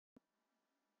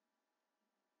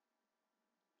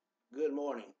Good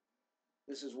morning.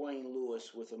 This is Wayne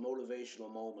Lewis with a motivational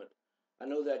moment. I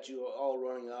know that you are all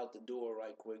running out the door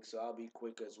right quick, so I'll be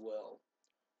quick as well.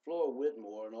 Flora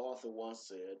Whitmore, an author, once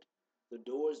said, "The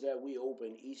doors that we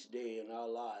open each day in our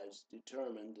lives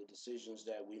determine the decisions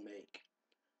that we make."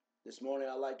 This morning,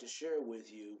 I'd like to share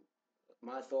with you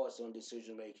my thoughts on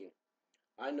decision making.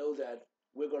 I know that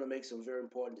we're going to make some very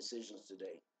important decisions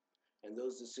today, and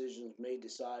those decisions may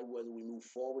decide whether we move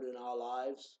forward in our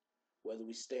lives, whether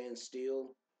we stand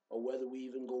still, or whether we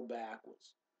even go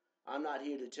backwards. I'm not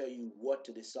here to tell you what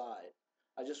to decide.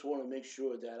 I just want to make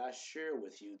sure that I share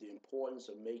with you the importance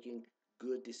of making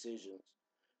good decisions.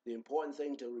 The important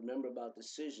thing to remember about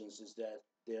decisions is that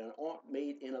they aren't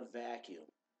made in a vacuum.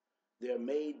 They're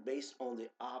made based on the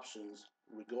options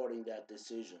regarding that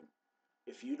decision.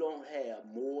 If you don't have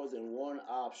more than one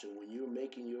option when you're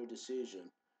making your decision,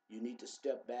 you need to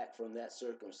step back from that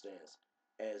circumstance.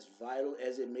 As vital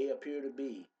as it may appear to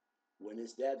be, when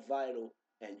it's that vital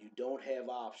and you don't have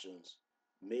options,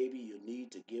 maybe you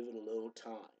need to give it a little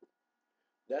time.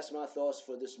 That's my thoughts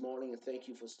for this morning, and thank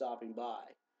you for stopping by.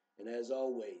 And as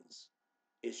always,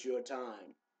 it's your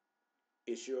time,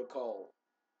 it's your call,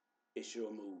 it's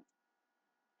your move.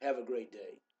 Have a great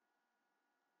day.